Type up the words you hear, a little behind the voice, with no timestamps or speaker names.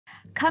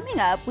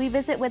Coming up, we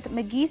visit with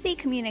MIGIZI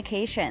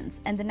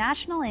Communications and the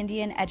National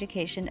Indian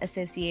Education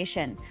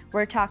Association.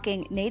 We're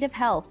talking native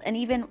health and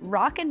even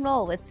rock and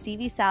roll with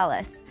Stevie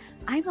Salas.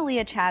 I'm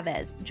Aaliyah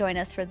Chavez. Join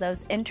us for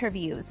those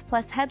interviews,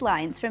 plus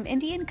headlines from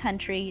Indian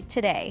country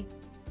today.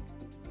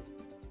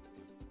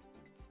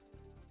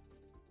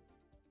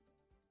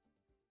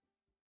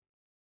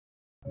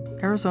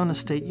 Arizona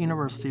State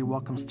University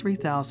welcomes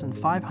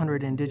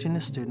 3,500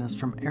 indigenous students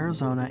from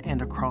Arizona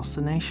and across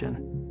the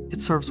nation.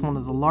 It serves one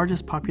of the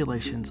largest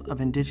populations of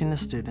indigenous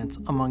students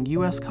among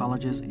U.S.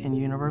 colleges and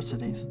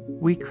universities.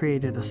 We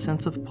created a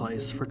sense of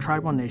place for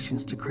tribal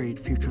nations to create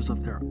futures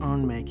of their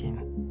own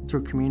making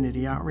through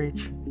community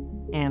outreach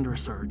and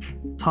research,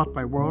 taught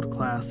by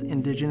world-class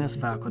indigenous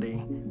faculty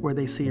where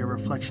they see a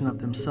reflection of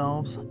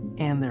themselves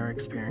and their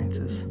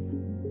experiences.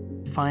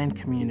 Find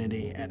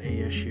community at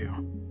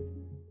ASU.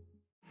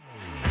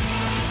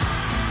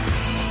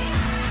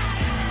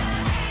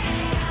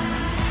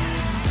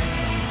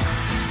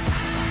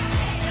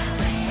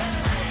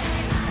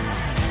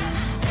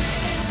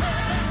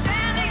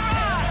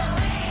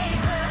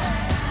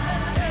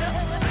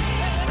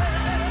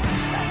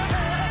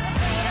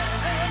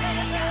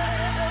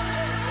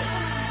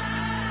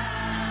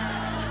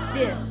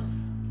 This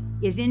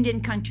is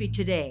Indian Country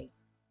Today.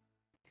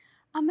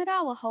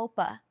 Amarawa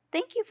Hopa,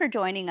 thank you for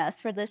joining us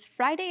for this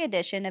Friday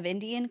edition of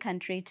Indian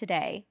Country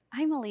Today.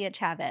 I'm Aaliyah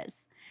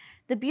Chavez.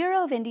 The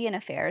Bureau of Indian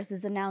Affairs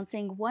is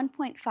announcing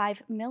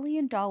 $1.5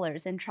 million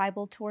in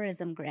tribal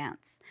tourism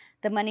grants.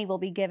 The money will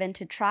be given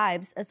to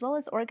tribes as well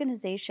as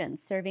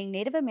organizations serving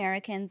Native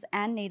Americans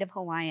and Native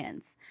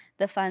Hawaiians.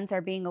 The funds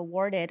are being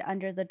awarded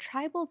under the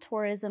Tribal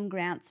Tourism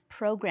Grants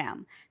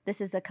Program.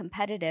 This is a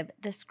competitive,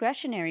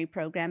 discretionary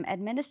program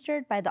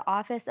administered by the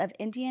Office of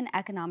Indian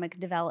Economic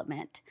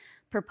Development.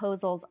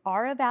 Proposals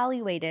are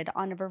evaluated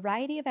on a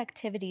variety of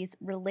activities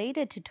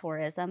related to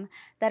tourism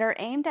that are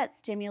aimed at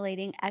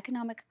stimulating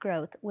economic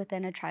growth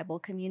within a tribal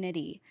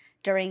community.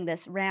 During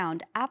this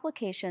round,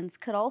 applications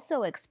could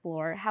also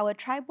explore how a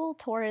tribal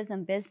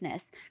tourism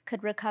business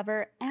could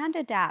recover and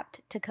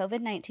adapt to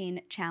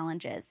COVID-19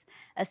 challenges.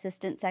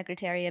 Assistant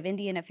Secretary of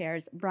Indian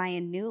Affairs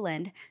Brian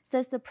Newland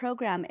says the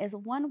program is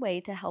one way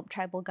to help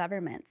tribal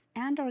governments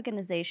and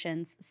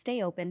organizations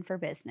stay open for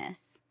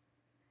business.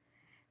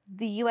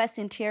 The U.S.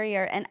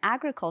 Interior and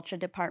Agriculture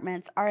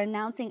Departments are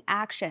announcing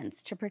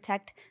actions to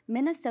protect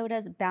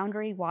Minnesota's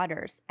boundary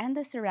waters and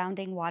the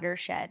surrounding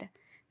watershed.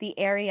 The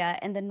area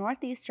in the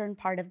northeastern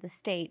part of the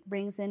state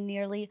brings in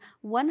nearly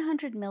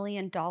 $100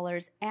 million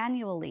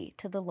annually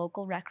to the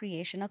local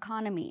recreation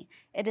economy.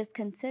 It is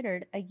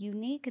considered a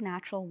unique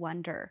natural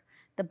wonder.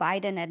 The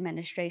Biden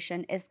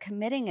administration is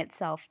committing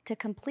itself to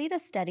complete a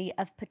study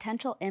of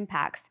potential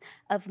impacts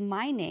of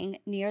mining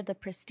near the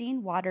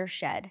pristine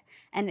watershed,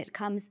 and it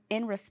comes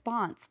in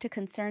response to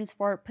concerns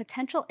for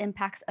potential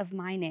impacts of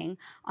mining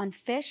on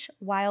fish,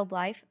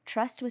 wildlife,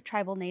 trust with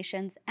tribal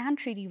nations, and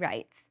treaty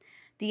rights.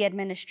 The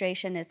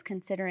administration is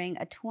considering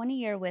a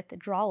 20-year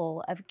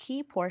withdrawal of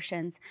key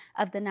portions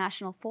of the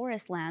national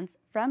forest lands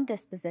from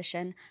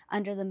disposition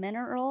under the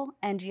mineral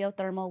and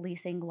geothermal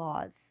leasing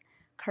laws.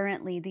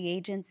 Currently, the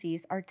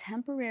agencies are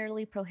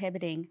temporarily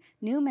prohibiting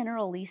new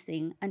mineral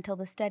leasing until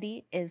the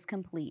study is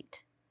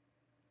complete.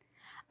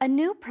 A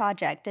new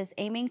project is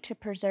aiming to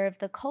preserve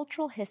the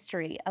cultural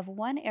history of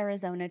one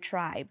Arizona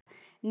tribe.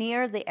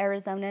 Near the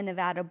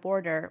Arizona-Nevada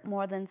border,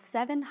 more than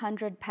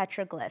 700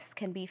 petroglyphs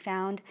can be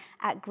found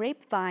at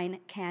Grapevine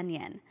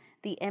Canyon.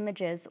 The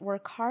images were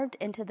carved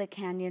into the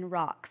canyon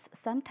rocks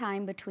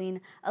sometime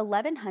between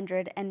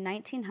 1100 and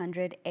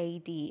 1900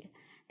 AD.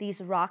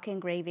 These rock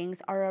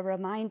engravings are a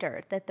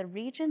reminder that the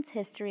region's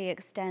history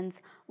extends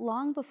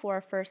long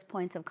before first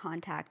points of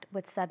contact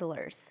with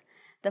settlers.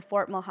 The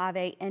Fort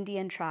Mojave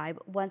Indian tribe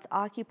once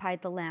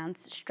occupied the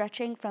lands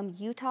stretching from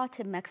Utah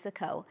to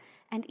Mexico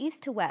and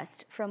east to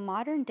west from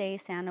modern-day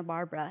Santa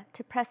Barbara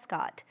to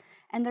Prescott,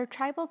 and their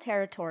tribal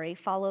territory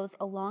follows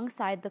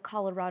alongside the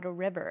Colorado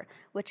River,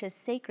 which is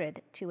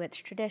sacred to its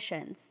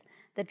traditions.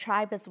 The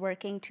tribe is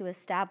working to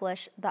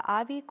establish the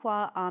Avi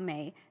Kwa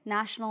Ame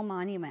National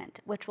Monument,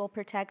 which will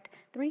protect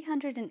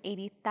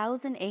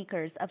 380,000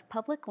 acres of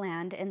public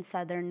land in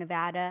southern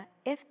Nevada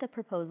if the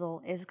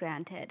proposal is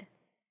granted.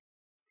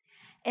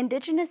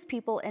 Indigenous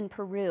people in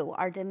Peru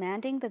are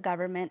demanding the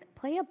government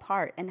play a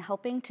part in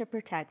helping to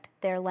protect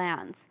their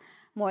lands.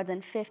 More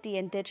than 50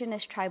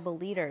 indigenous tribal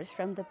leaders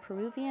from the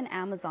Peruvian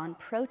Amazon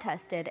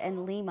protested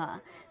in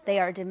Lima.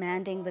 They are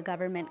demanding the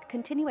government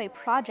continue a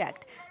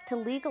project to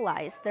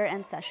legalize their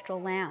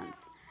ancestral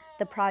lands.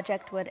 The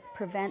project would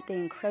prevent the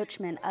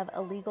encroachment of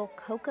illegal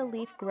coca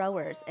leaf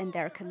growers in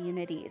their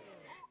communities.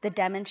 The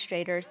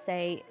demonstrators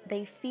say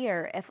they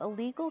fear if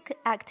illegal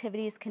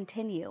activities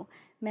continue,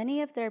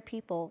 many of their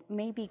people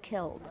may be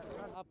killed.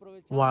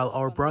 While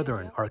our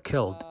brethren are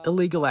killed,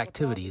 illegal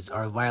activities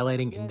are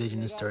violating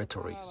indigenous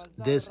territories.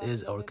 This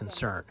is our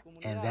concern,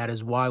 and that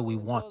is why we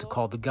want to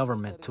call the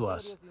government to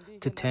us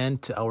to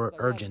tend to our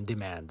urgent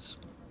demands.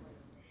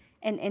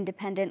 An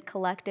independent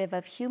collective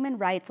of human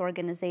rights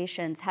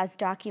organizations has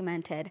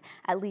documented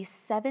at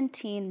least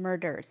 17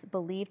 murders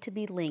believed to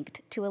be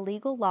linked to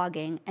illegal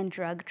logging and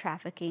drug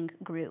trafficking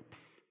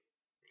groups.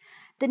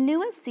 The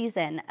newest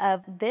season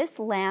of This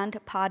Land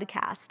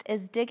podcast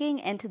is digging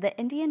into the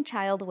Indian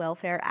Child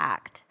Welfare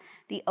Act.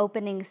 The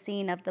opening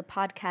scene of the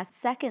podcast's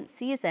second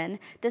season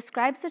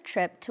describes a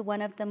trip to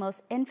one of the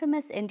most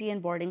infamous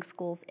Indian boarding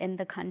schools in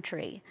the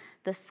country.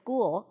 The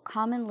school,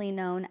 commonly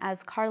known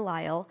as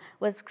Carlisle,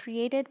 was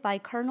created by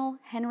Colonel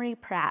Henry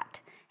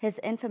Pratt.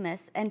 His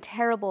infamous and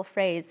terrible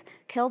phrase,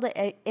 "Kill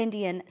the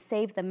Indian,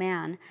 save the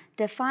man,"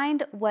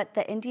 defined what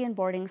the Indian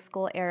boarding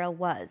school era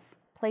was: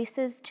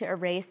 places to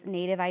erase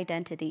Native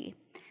identity.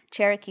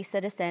 Cherokee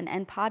citizen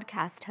and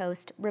podcast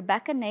host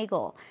Rebecca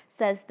Nagel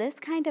says this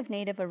kind of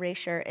Native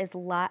erasure is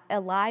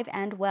alive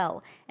and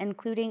well,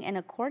 including in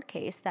a court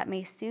case that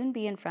may soon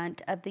be in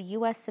front of the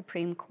U.S.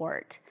 Supreme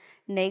Court.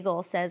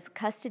 Nagel says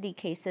custody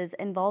cases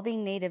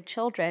involving Native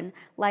children,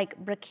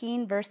 like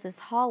Brackeen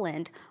versus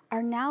Holland,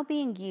 are now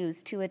being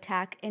used to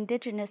attack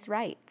Indigenous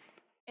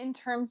rights. In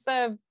terms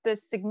of the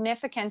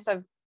significance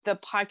of the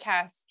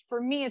podcast,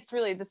 for me, it's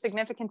really the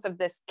significance of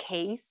this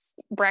case,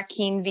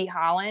 Brackeen v.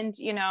 Holland.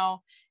 You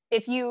know,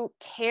 if you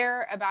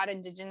care about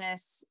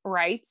Indigenous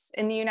rights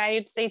in the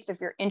United States, if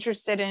you're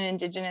interested in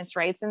Indigenous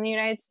rights in the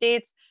United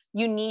States,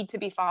 you need to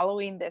be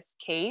following this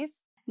case.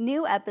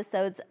 New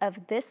episodes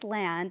of This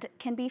Land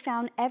can be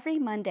found every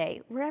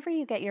Monday, wherever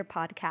you get your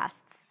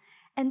podcasts.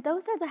 And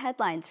those are the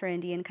headlines for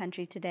Indian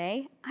Country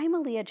today. I'm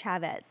Aaliyah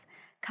Chavez.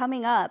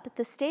 Coming up,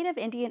 the state of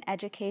Indian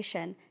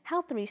education,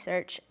 health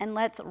research, and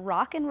let's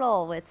rock and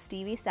roll with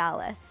Stevie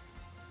Salas.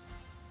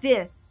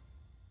 This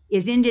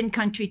is Indian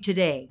Country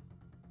Today.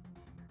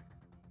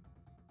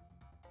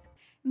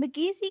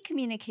 MIGIZI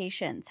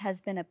Communications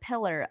has been a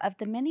pillar of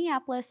the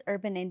Minneapolis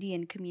urban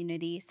Indian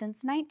community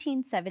since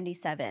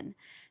 1977.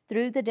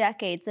 Through the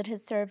decades, it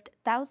has served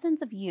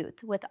thousands of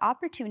youth with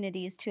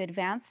opportunities to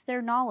advance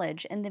their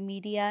knowledge in the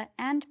media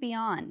and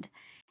beyond.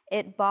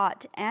 It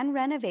bought and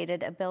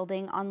renovated a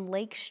building on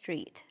Lake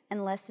Street,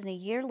 and less than a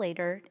year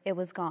later, it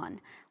was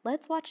gone.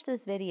 Let's watch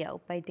this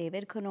video by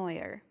David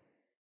Conoyer.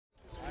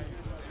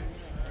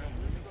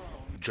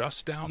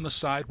 Just down the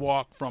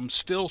sidewalk from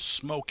still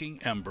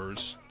smoking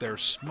embers,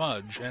 there's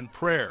Smudge and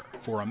Prayer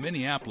for a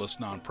Minneapolis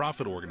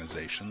nonprofit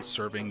organization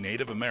serving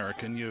Native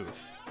American youth.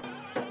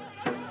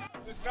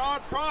 This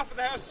nonprofit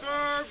has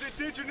served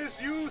Indigenous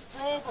youth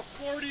for over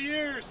 40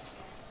 years.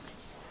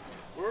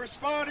 We're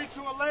responding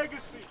to a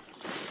legacy.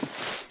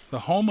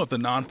 The home of the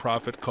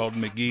nonprofit called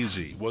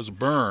MIGIZI was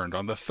burned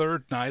on the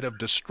third night of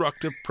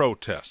destructive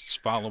protests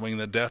following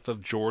the death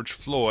of George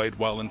Floyd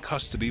while in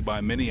custody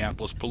by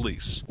Minneapolis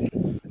police.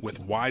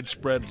 With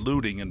widespread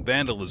looting and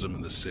vandalism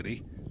in the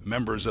city,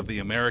 members of the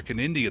American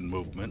Indian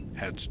movement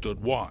had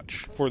stood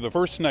watch. For the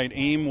first night,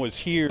 AIM was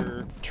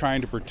here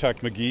trying to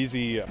protect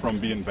MIGIZI from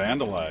being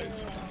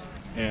vandalized.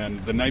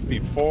 And the night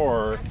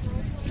before,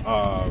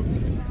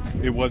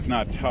 it was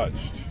not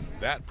touched.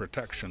 That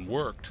protection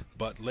worked,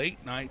 but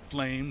late-night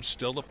flames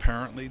still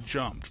apparently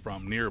jumped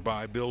from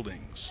nearby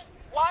buildings.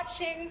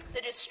 Watching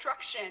the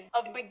destruction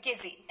of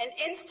MIGIZI, an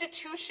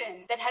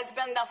institution that has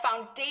been the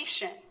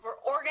foundation for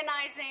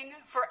organizing,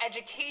 for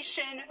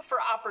education, for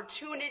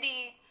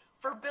opportunity,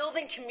 for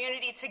building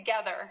community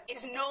together,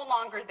 is no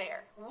longer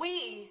there.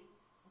 We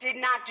did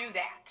not do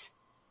that.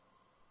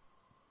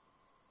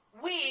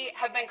 We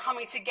have been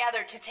coming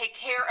together to take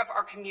care of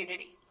our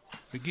community.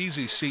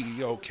 MIGIZI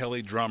CEO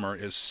Kelly Drummer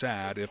is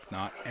sad, if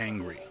not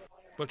angry.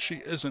 But she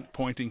isn't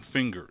pointing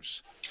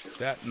fingers.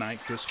 That night,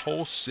 this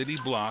whole city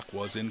block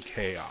was in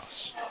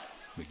chaos.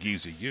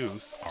 MIGIZI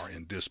youth are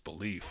in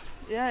disbelief.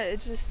 Yeah, it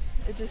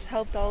just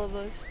helped all of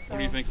us. What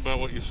do you think about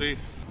what you see?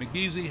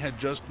 MIGIZI had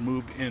just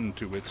moved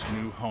into its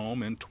new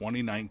home in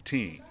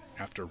 2019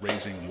 after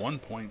raising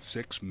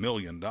 $1.6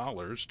 million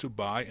to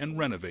buy and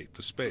renovate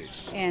the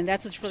space. And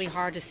that's what's really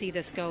hard to see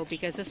this go,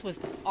 because this was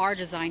our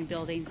design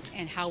building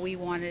and how we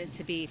wanted it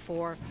to be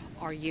for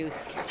our youth.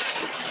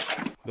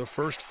 The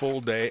first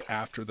full day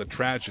after the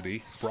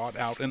tragedy brought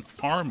out an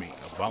army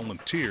of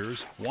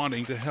volunteers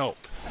wanting to help.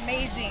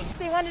 Amazing.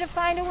 They wanted to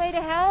find a way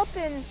to help,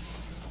 and,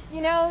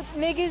 you know,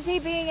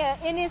 MIGIZI being an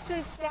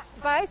innocent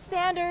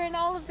bystander in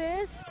all of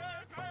this.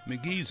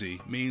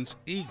 MIGIZI means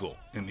eagle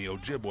in the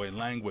Ojibwe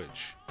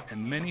language,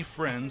 and many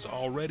friends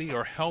already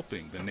are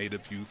helping the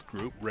Native youth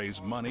group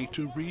raise money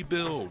to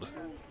rebuild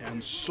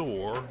and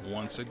soar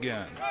once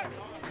again.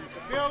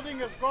 The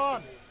building is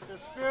gone. The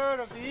spirit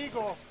of the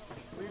eagle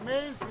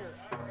remains here.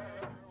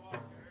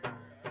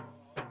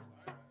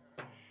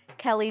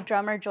 Kelly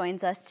Drummer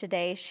joins us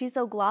today. She's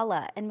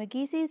Oglala and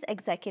MIGIZI's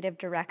executive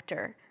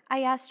director.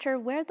 I asked her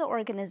where the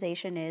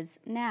organization is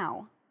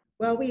now.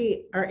 Well,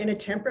 we are in a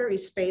temporary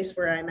space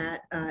where I'm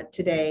at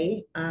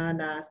today on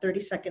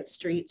 32nd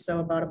Street, so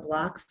about a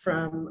block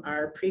from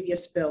our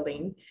previous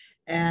building.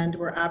 And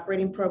we're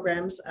operating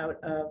programs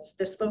out of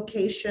this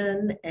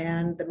location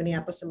and the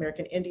Minneapolis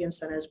American Indian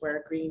Centers, where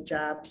our Green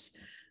Jobs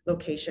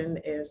location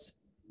is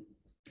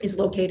is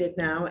located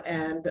now.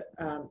 And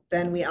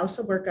then we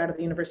also work out of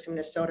the University of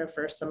Minnesota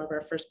for some of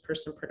our first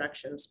person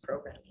productions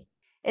programming.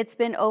 It's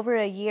been over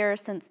a year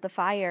since the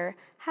fire.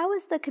 How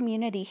is the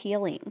community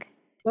healing?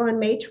 Well, on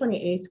May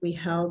 28th, we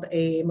held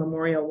a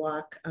memorial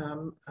walk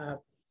a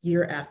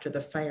year after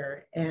the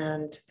fire.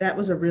 And that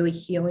was a really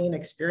healing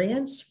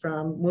experience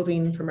from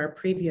moving from our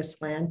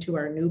previous land to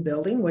our new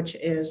building, which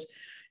is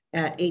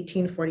at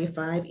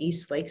 1845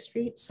 East Lake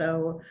Street.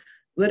 So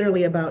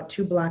literally about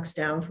 2 blocks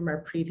down from our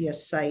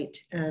previous site.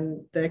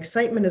 And the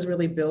excitement is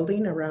really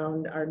building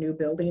around our new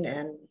building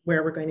and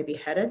where we're going to be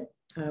headed.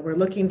 We're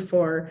looking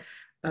for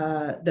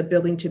the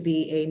building to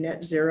be a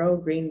net zero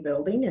green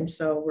building. And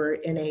so we're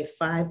in a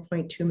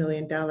 $5.2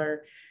 million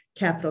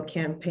capital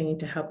campaign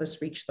to help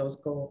us reach those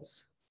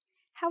goals.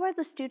 How are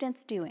the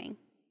students doing?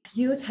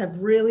 Youth have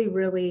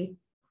really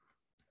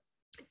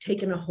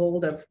taken a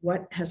hold of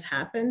what has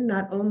happened,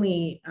 not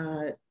only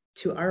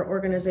to our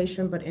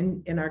organization, but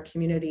in our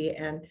community.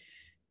 And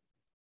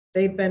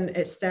they've been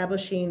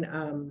establishing,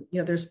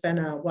 there's been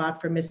a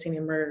walk for missing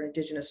and murdered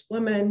Indigenous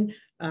women.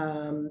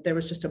 There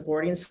was just a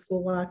boarding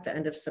school walk the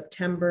end of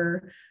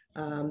September.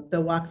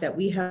 The walk that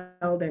we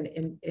held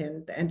in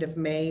the end of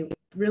May,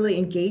 really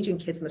engaging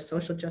kids in the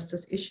social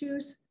justice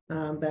issues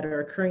that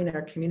are occurring in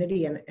our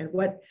community, and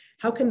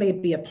how can they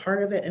be a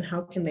part of it, and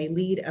how can they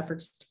lead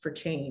efforts for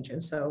change.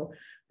 And so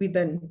we've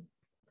been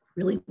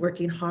really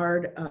working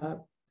hard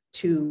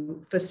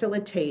to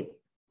facilitate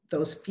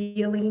those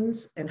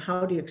feelings and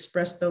how to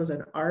express those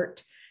in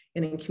art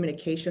and in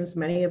communications.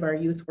 Many of our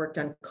youth worked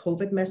on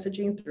COVID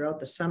messaging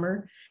throughout the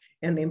summer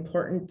and the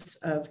importance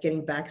of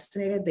getting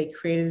vaccinated. They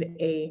created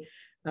a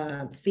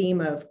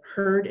theme of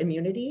herd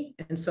immunity.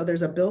 And so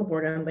there's a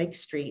billboard on Lake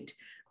Street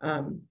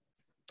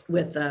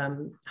with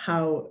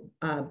how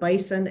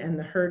bison and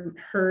the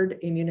herd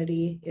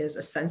immunity is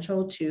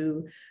essential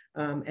to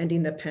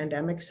ending the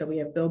pandemic. So we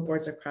have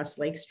billboards across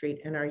Lake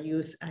Street, and our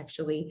youth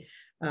actually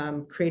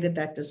created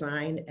that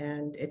design,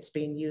 and it's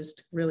being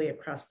used really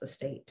across the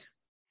state.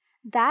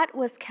 That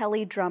was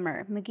Kelly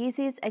Drummer,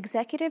 MIGIZI's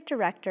executive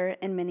director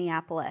in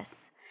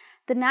Minneapolis.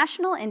 The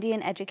National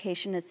Indian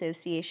Education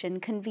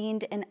Association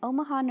convened in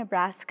Omaha,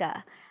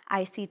 Nebraska.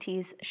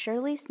 ICT's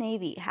Shirley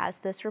Snavy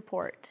has this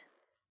report.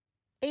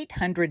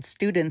 800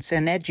 students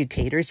and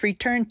educators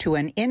returned to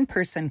an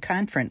in-person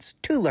conference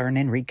to learn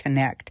and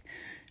reconnect.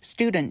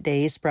 Student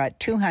Days brought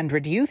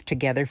 200 youth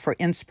together for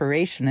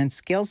inspiration and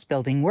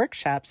skills-building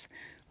workshops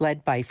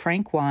led by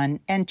Frank Wan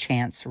and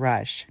Chance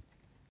Rush.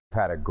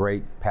 I've had a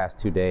great past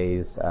 2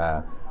 days.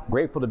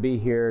 Grateful to be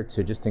here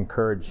to just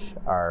encourage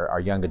our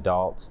young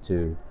adults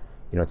to,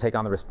 take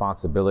on the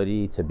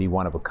responsibility to be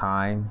one of a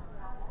kind,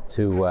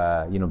 to,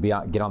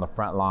 get on the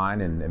front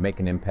line and make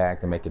an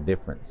impact and make a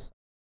difference.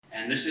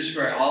 And this is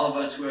for all of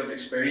us who have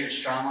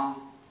experienced trauma,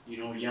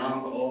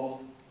 young,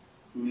 old,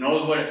 who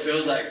knows what it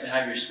feels like to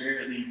have your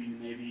spirit leave you,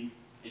 maybe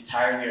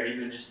entirely or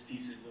even just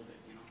pieces of it,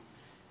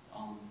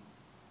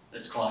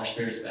 Let's call our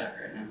spirits back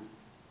right now.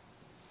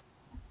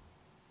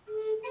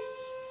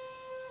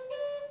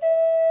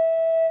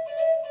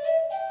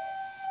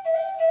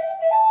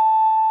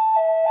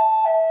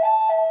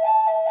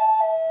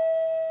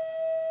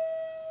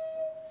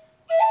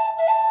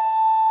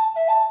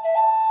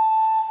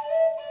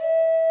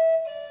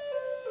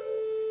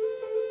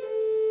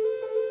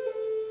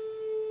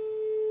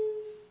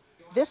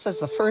 This is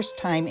the first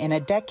time in a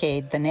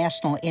decade the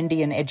National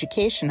Indian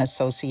Education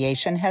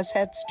Association has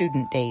had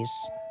student days.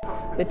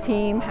 The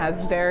team has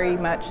very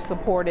much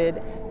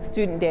supported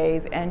student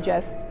days, and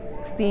just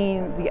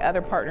seeing the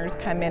other partners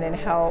come in and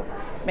help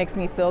makes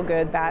me feel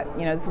good that,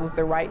 this was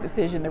the right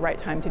decision, the right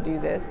time to do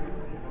this.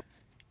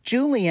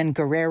 Julian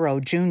Guerrero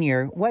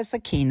Jr. was a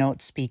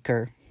keynote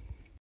speaker.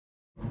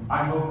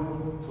 I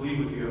hope to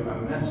leave with you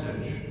a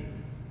message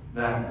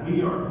that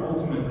we are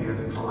ultimately, as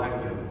a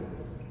collective,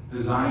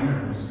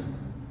 designers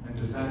and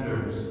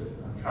defenders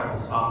of tribal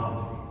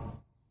sovereignty.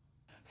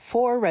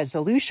 4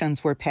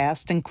 resolutions were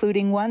passed,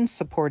 including one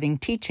supporting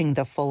teaching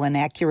the full and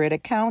accurate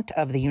account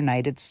of the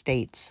United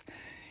States.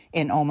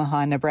 In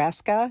Omaha,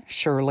 Nebraska,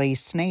 Shirley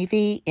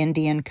Snavy,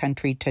 Indian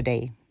Country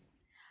Today.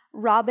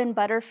 Robin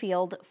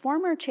Butterfield,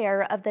 former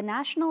chair of the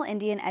National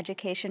Indian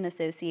Education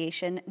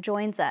Association,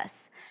 joins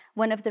us.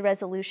 One of the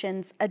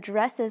resolutions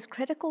addresses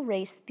critical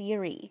race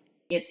theory.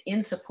 It's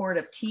in support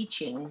of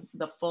teaching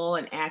the full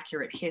and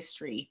accurate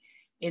history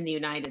in the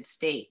United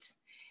States.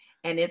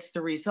 And it's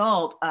the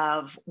result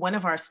of one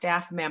of our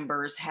staff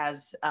members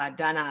has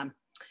done a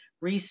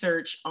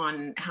research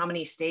on how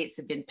many states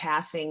have been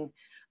passing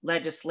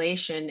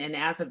legislation. And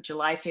as of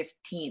July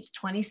 15th,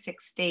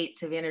 26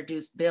 states have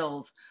introduced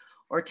bills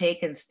or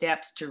taken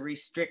steps to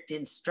restrict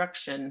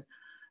instruction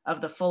of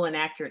the full and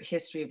accurate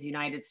history of the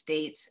United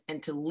States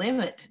and to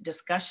limit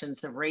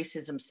discussions of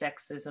racism,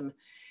 sexism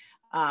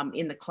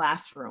in the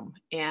classroom.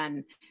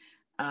 And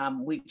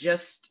we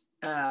just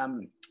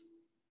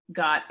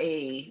got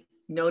a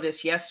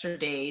notice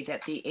yesterday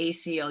that the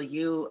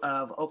ACLU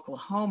of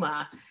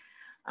Oklahoma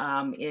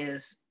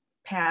is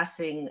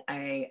filing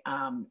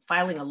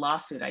a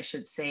lawsuit, I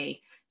should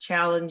say,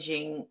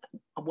 challenging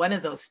one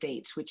of those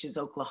states, which is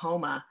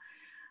Oklahoma.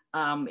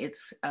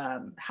 It's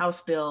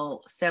House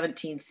Bill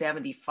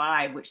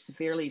 1775, which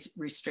severely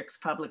restricts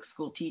public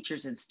school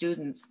teachers and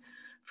students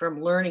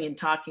from learning and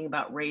talking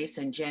about race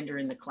and gender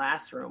in the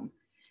classroom.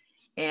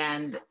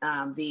 And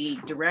the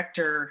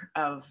director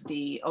of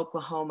the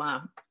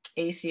Oklahoma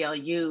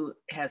ACLU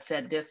has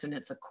said this, and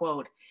it's a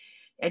quote: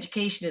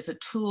 "Education is a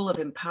tool of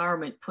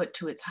empowerment put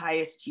to its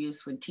highest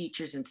use when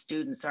teachers and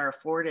students are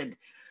afforded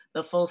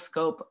the full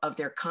scope of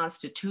their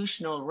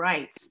constitutional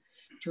rights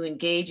to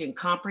engage in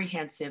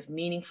comprehensive,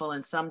 meaningful,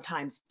 and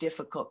sometimes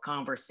difficult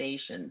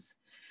conversations."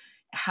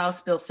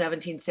 House Bill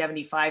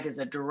 1775 is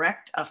a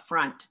direct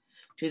affront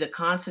to the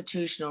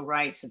constitutional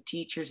rights of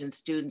teachers and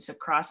students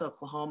across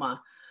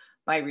Oklahoma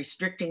by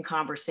restricting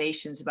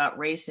conversations about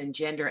race and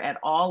gender at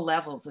all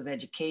levels of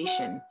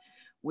education.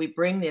 We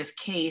bring this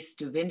case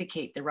to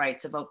vindicate the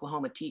rights of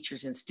Oklahoma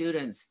teachers and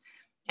students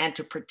and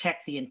to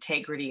protect the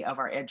integrity of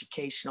our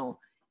educational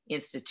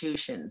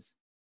institutions.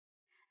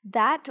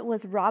 That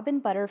was Robin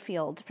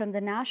Butterfield from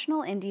the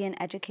National Indian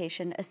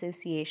Education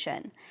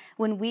Association.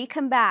 When we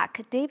come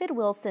back, David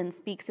Wilson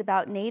speaks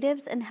about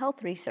natives and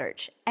health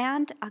research,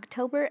 and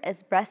October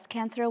is Breast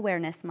Cancer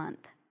Awareness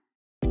Month.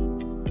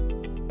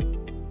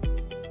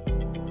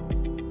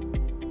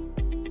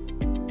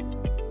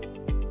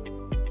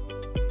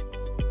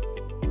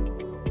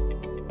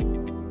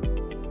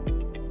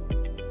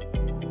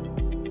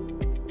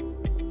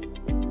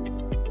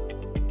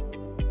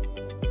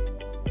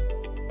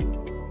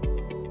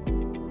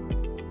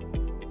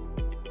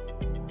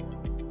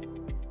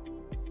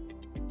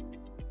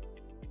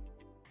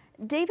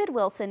 David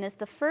Wilson is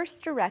the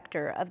first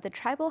director of the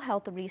Tribal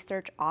Health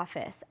Research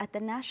Office at the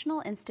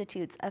National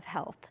Institutes of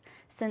Health.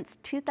 Since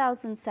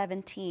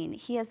 2017,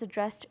 he has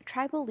addressed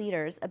tribal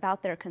leaders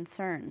about their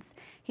concerns.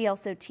 He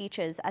also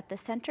teaches at the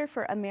Center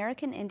for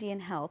American Indian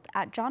Health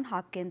at Johns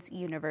Hopkins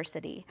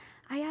University.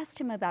 I asked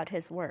him about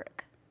his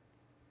work.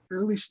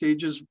 Early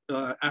stages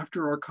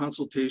after our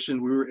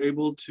consultation, we were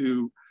able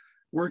to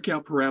work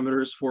out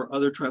parameters for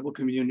other tribal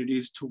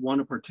communities to want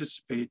to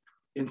participate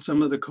in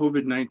some of the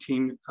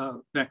COVID-19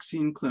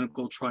 vaccine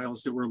clinical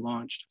trials that were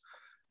launched.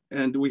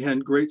 And we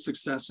had great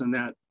success in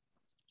that.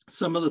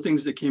 Some of the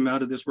things that came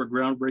out of this were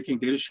groundbreaking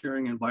data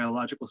sharing and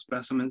biological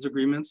specimens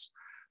agreements.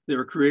 They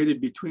were created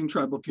between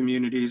tribal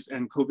communities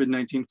and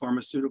COVID-19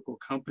 pharmaceutical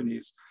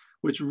companies,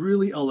 which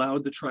really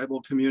allowed the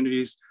tribal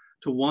communities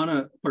to want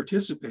to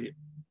participate,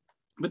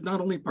 but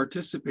not only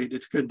participate, to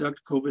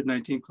conduct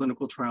COVID-19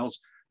 clinical trials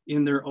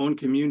in their own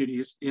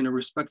communities in a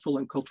respectful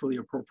and culturally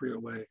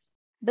appropriate way.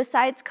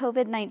 Besides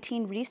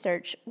COVID-19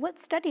 research, what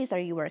studies are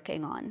you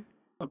working on?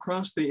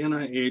 Across the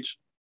NIH,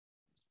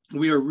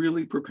 we are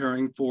really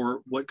preparing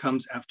for what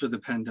comes after the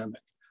pandemic.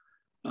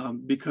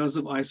 Because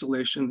of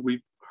isolation,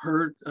 we've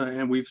heard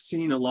and we've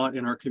seen a lot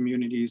in our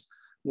communities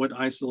what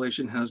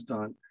isolation has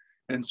done.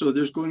 And so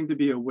there's going to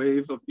be a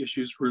wave of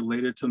issues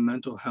related to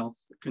mental health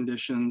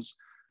conditions.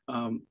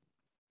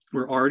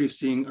 We're already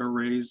seeing a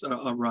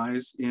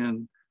rise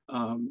in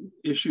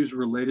issues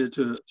related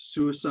to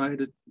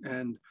suicide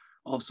and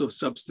also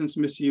substance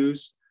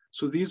misuse.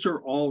 So these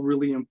are all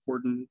really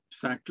important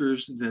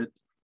factors that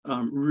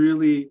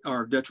really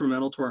are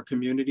detrimental to our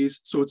communities.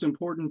 So it's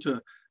important to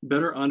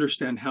better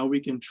understand how we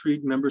can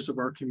treat members of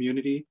our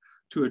community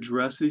to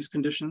address these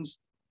conditions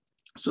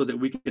so that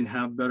we can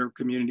have better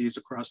communities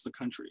across the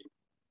country.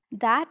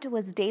 That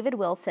was David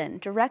Wilson,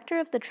 director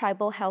of the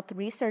Tribal Health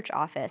Research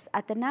Office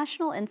at the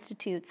National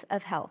Institutes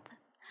of Health.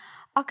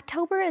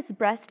 October is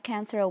Breast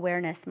Cancer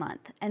Awareness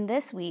Month, and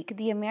this week,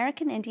 the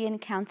American Indian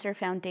Cancer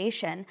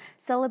Foundation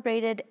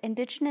celebrated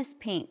Indigenous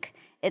Pink.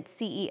 Its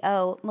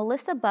CEO,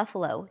 Melissa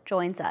Buffalo,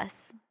 joins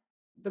us.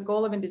 The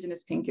goal of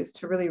Indigenous Pink is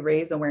to really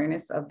raise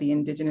awareness of the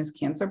Indigenous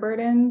cancer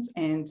burdens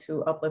and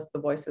to uplift the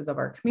voices of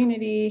our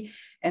community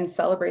and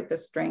celebrate the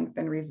strength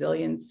and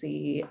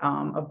resiliency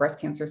of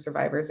breast cancer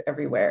survivors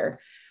everywhere.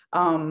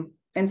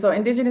 And so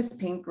Indigenous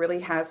Pink really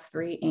has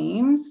three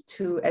aims: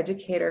 to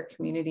educate our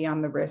community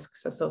on the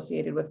risks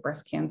associated with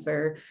breast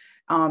cancer,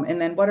 and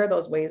then what are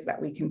those ways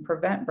that we can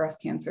prevent breast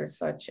cancer,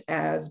 such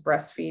as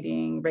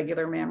breastfeeding,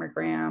 regular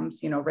mammograms,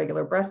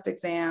 regular breast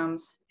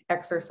exams,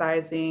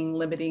 exercising,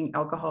 limiting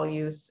alcohol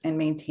use, and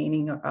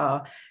maintaining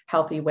a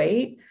healthy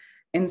weight.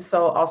 And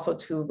so also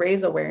to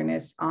raise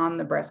awareness on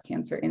the breast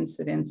cancer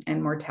incidence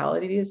and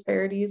mortality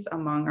disparities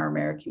among our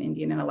American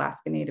Indian and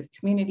Alaska Native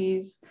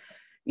communities.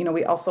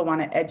 We also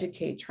want to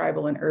educate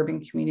tribal and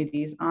urban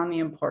communities on the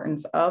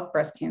importance of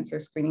breast cancer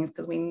screenings,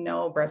 because we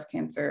know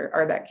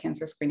that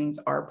cancer screenings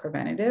are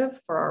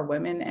preventative for our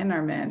women and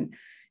our men.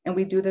 And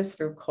we do this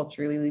through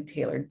culturally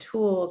tailored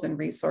tools and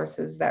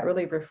resources that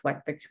really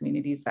reflect the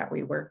communities that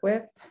we work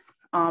with.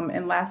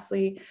 And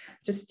lastly,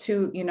 just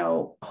to,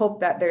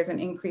 hope that there's an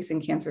increase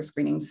in cancer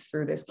screenings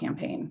through this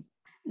campaign.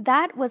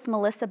 That was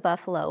Melissa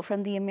Buffalo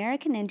from the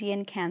American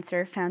Indian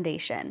Cancer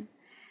Foundation.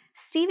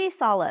 Stevie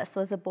Salas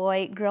was a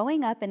boy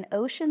growing up in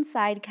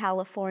Oceanside,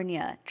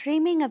 California,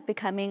 dreaming of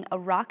becoming a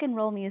rock and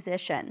roll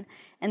musician.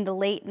 In the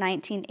late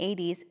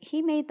 1980s,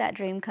 he made that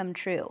dream come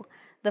true.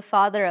 The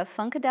father of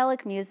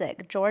funkadelic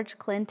music, George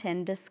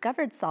Clinton,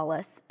 discovered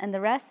Salas, and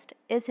the rest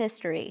is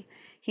history.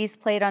 He's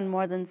played on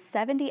more than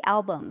 70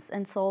 albums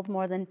and sold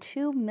more than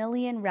 2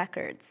 million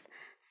records.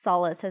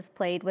 Salas has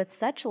played with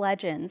such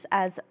legends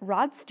as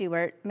Rod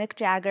Stewart, Mick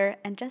Jagger,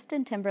 and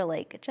Justin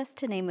Timberlake, just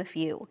to name a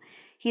few.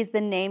 He's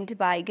been named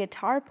by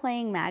Guitar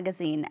Playing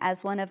magazine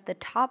as one of the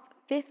top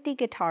 50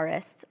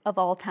 guitarists of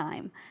all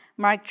time.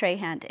 Mark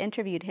Trahant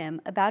interviewed him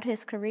about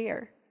his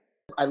career.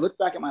 I look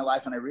back at my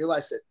life and I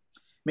realized that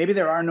maybe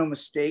there are no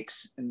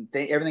mistakes and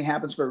everything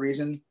happens for a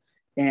reason.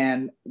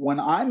 And when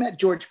I met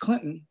George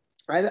Clinton,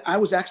 I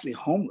was actually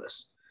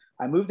homeless.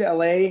 I moved to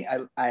LA.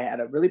 I had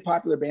a really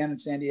popular band in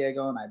San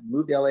Diego, and I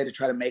moved to LA to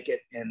try to make it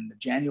in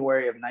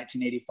January of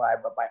 1985.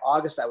 But by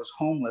August, I was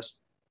homeless.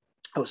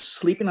 I was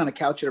sleeping on a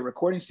couch at a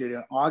recording studio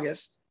in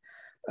August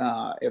of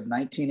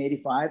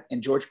 1985,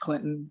 and George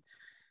Clinton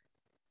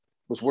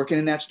was working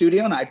in that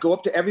studio. And I'd go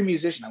up to every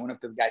musician. I went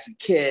up to the guys in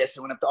Kiss.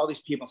 I went up to all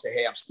these people and say,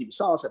 "Hey, I'm Stevie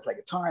Salas. I play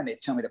guitar," and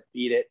they'd tell me to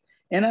beat it.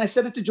 And I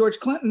said it to George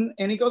Clinton,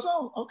 and he goes,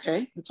 "Oh,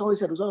 okay." That's all he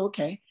said was, "Oh,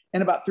 okay."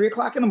 And about 3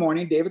 o'clock in the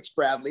morning, David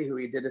Spradley, who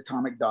he did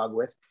Atomic Dog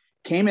with,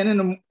 came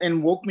in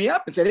and woke me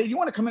up and said, "Hey, you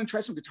want to come in and try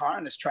some guitar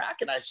on this track?"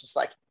 And I was just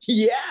like,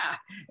 "Yeah."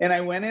 And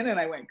I went in and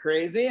I went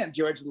crazy, and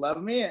George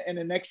loved me. And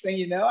the next thing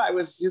you know, I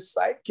was his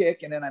sidekick.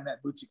 And then I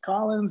met Bootsy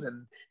Collins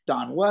and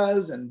Don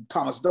Was and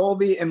Thomas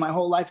Dolby, and my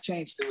whole life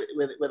changed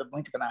with a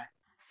blink of an eye.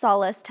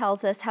 Salas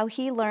tells us how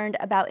he learned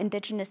about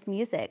Indigenous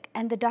music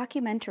and the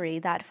documentary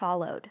that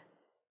followed.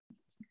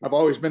 I've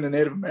always been a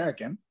Native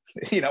American.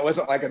 It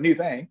wasn't like a new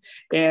thing.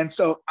 And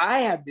so I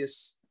had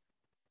this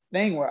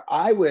thing where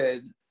I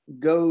would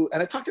go,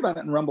 and I talked about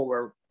it in Rumble,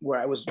 where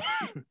I was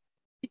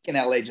in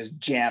LA just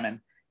jamming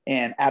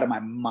and out of my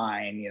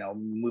mind,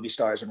 movie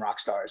stars and rock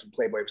stars and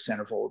Playboy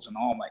centerfolds and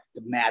all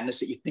the madness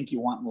that you think you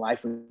want in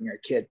life when you're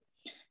a kid.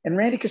 And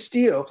Randy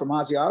Castillo from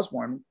Ozzy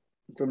Osbourne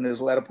from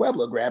Isleta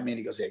Pueblo grabbed me and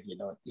he goes, "Hey,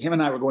 him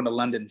and I were going to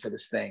London for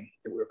this thing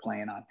that we were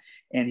playing on."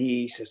 And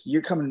he says,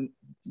 "You're coming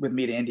with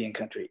me to Indian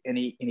country." And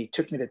he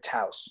took me to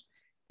Taos.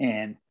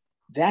 And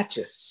that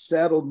just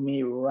settled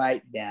me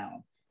right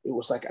down. It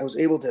was like I was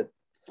able to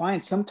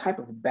find some type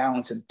of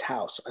balance in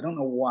Taos. I don't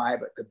know why,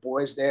 but the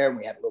boys there, and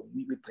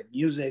we played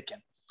music.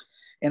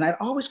 And I'd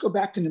always go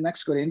back to New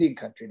Mexico to Indian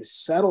country to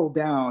settle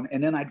down.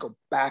 And then I'd go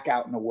back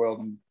out in the world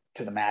and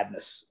to the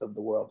madness of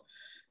the world.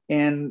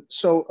 And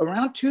so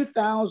around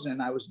 2000,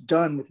 I was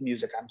done with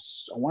music.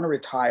 I want to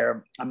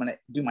retire. I'm going to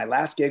do my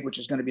last gig, which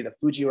is going to be the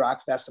Fuji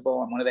Rock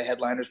Festival. I'm one of the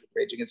headliners with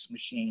Rage Against the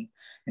Machine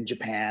in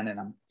Japan. And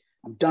I'm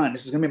done.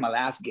 This is going to be my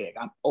last gig.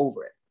 I'm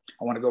over it.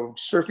 I want to go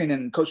surfing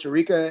in Costa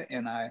Rica,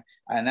 and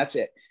that's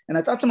it. And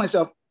I thought to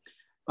myself,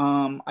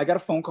 I got a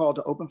phone call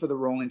to open for the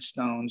Rolling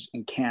Stones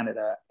in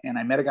Canada. And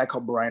I met a guy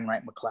called Brian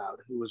Wright McLeod,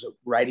 who was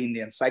writing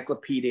the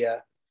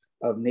encyclopedia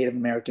of Native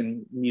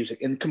American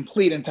music in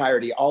complete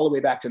entirety, all the way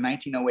back to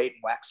 1908 in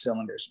wax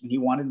cylinders. And he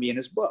wanted me in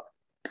his book.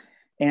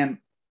 And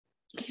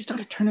he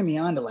started turning me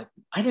on to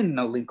I didn't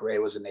know Link Ray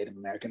was a Native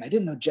American. I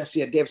didn't know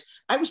Jesse Ed Davis.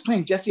 I was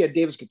playing Jesse Ed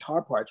Davis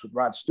guitar parts with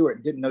Rod Stewart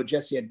and didn't know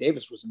Jesse Ed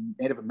Davis was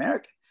a Native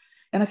American.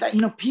 And I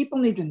thought, people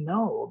need to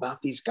know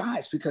about these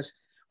guys because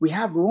we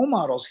have role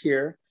models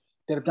here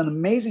that have done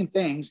amazing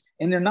things,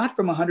 and they're not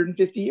from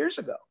 150 years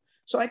ago.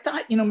 So I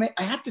thought,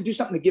 I have to do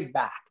something to give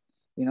back.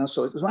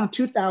 So it was around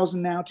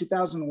 2000 now,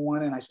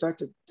 2001, and I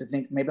started to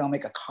think maybe I'll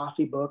make a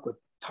coffee book with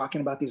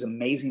talking about these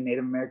amazing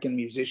Native American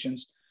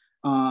musicians.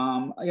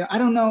 I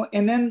don't know.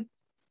 And then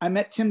I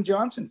met Tim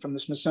Johnson from the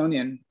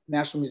Smithsonian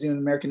National Museum of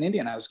the American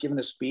Indian. I was giving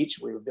a speech.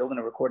 We were building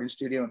a recording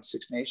studio in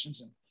 6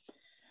 nations.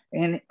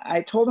 And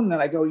I told him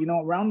that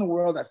around the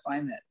world, I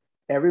find that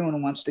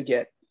everyone wants to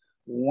get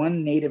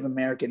one Native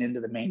American into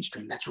the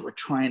mainstream. That's what we're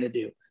trying to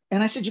do.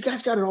 And I said, "You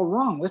guys got it all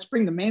wrong. Let's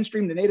bring the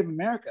mainstream to Native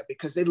America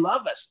because they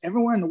love us.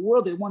 Everywhere in the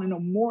world, they want to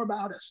know more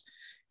about us."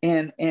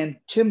 And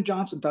Tim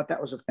Johnson thought that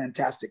was a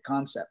fantastic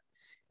concept.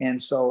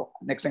 And so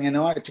next thing I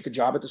know, I took a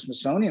job at the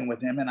Smithsonian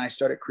with him and I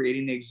started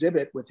creating the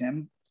exhibit with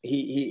him.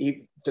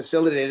 He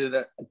facilitated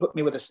it and put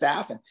me with a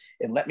staff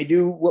and let me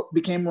do what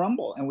became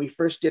Rumble. And we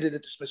first did it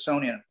at the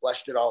Smithsonian and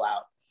fleshed it all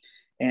out.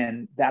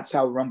 And that's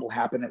how Rumble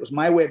happened. It was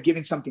my way of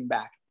giving something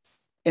back.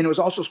 And it was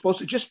also supposed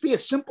to just be a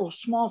simple,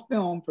 small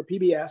film for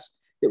PBS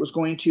that was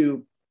going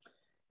to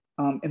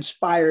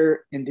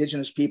inspire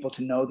Indigenous people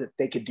to know that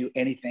they could do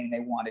anything they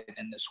wanted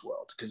in this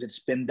world because it's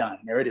been done.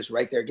 There it is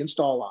right there against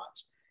all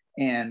odds.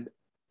 And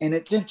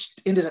it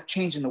just ended up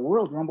changing the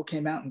world. Rumble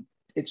came out and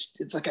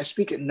it's like I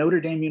speak at Notre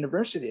Dame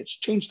University. It's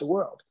changed the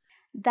world.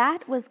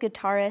 That was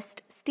guitarist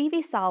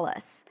Stevie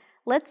Salas.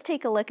 Let's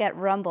take a look at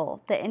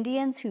Rumble, the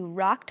Indians who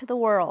rocked the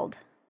world.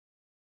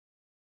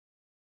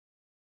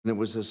 There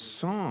was a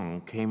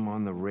song came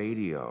on the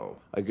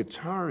radio, a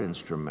guitar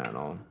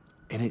instrumental,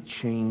 and it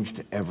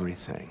changed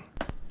everything.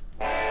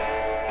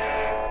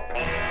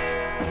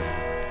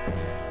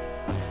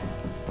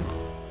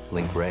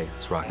 Link Ray,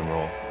 it's rock and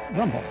roll.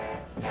 Rumble.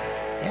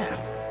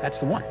 Yeah. That's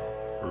the one.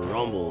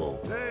 Rumble.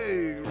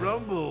 Hey,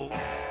 Rumble.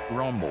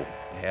 Rumble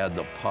Had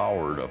the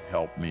power to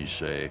help me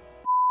say,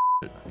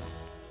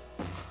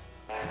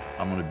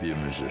 I'm gonna be a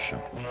musician.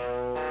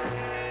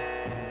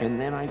 And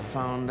then I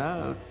found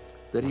out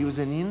that he was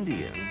an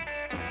Indian.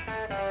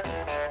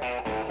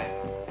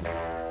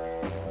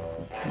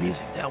 The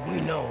music that we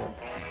know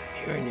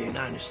here in the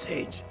United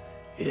States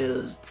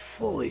is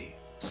fully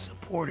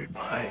supported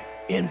by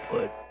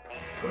input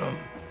from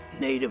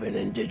Native and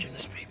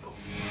Indigenous people.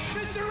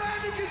 Mr.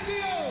 Randy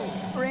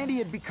Casillo! Randy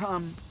had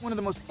become one of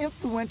the most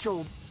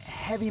influential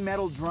heavy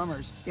metal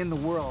drummers in the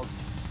world.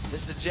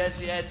 Mr.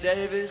 Jesse Ed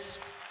Davis.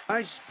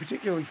 I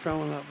particularly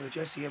fell in love with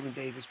Jesse Evan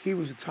Davis. He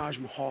was a Taj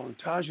Mahal, and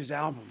Taj's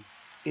album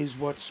is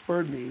what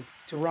spurred me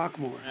to rock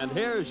more. And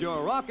here's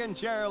your rocking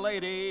chair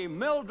lady,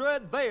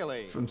 Mildred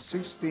Bailey. From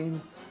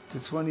 16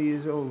 to 20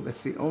 years old,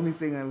 that's the only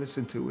thing I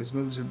listened to was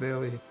Mildred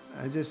Bailey.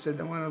 I just said,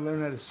 I want to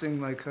learn how to sing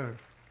like her.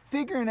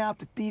 Figuring out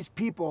that these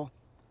people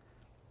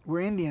were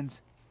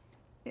Indians,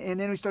 and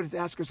then we started to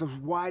ask ourselves,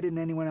 why didn't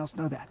anyone else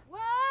know that?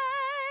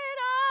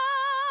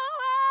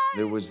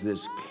 There was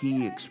this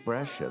key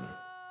expression,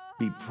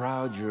 be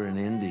proud you're an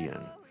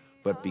Indian,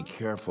 but be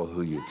careful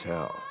who you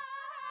tell.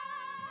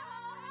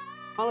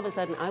 All of a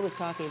sudden, I was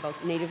talking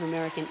about Native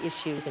American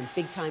issues and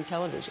big-time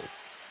television.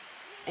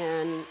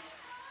 And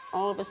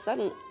all of a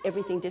sudden,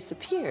 everything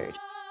disappeared.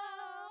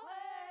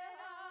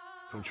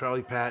 From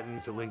Charlie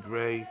Patton to Link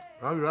Wray,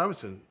 Robbie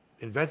Robinson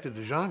invented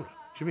the genre.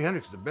 Jimi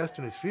Hendrix is the best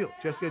in his field.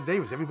 Jesse Ed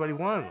Davis, everybody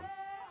wanted him.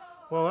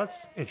 Well, that's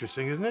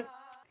interesting, isn't it?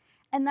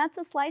 And that's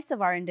a slice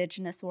of our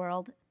Indigenous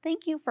world.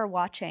 Thank you for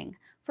watching.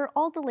 For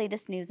all the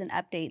latest news and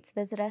updates,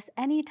 visit us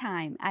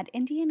anytime at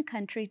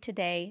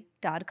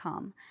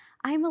IndianCountryToday.com.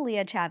 I'm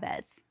Aaliyah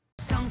Chavez.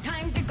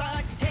 Sometimes you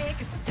got to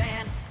take a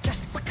stand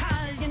just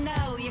because you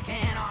know you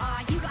can. Oh,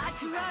 you got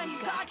to run,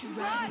 you got to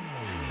run.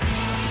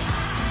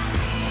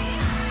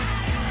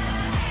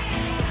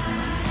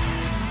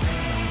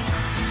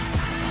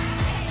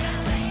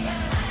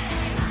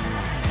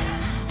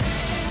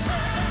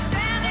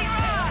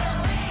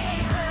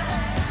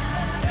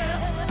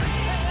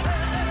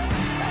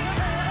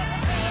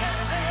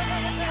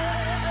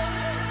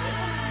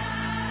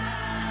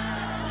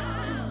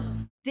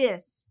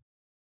 This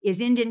is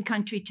Indian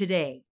Country Today.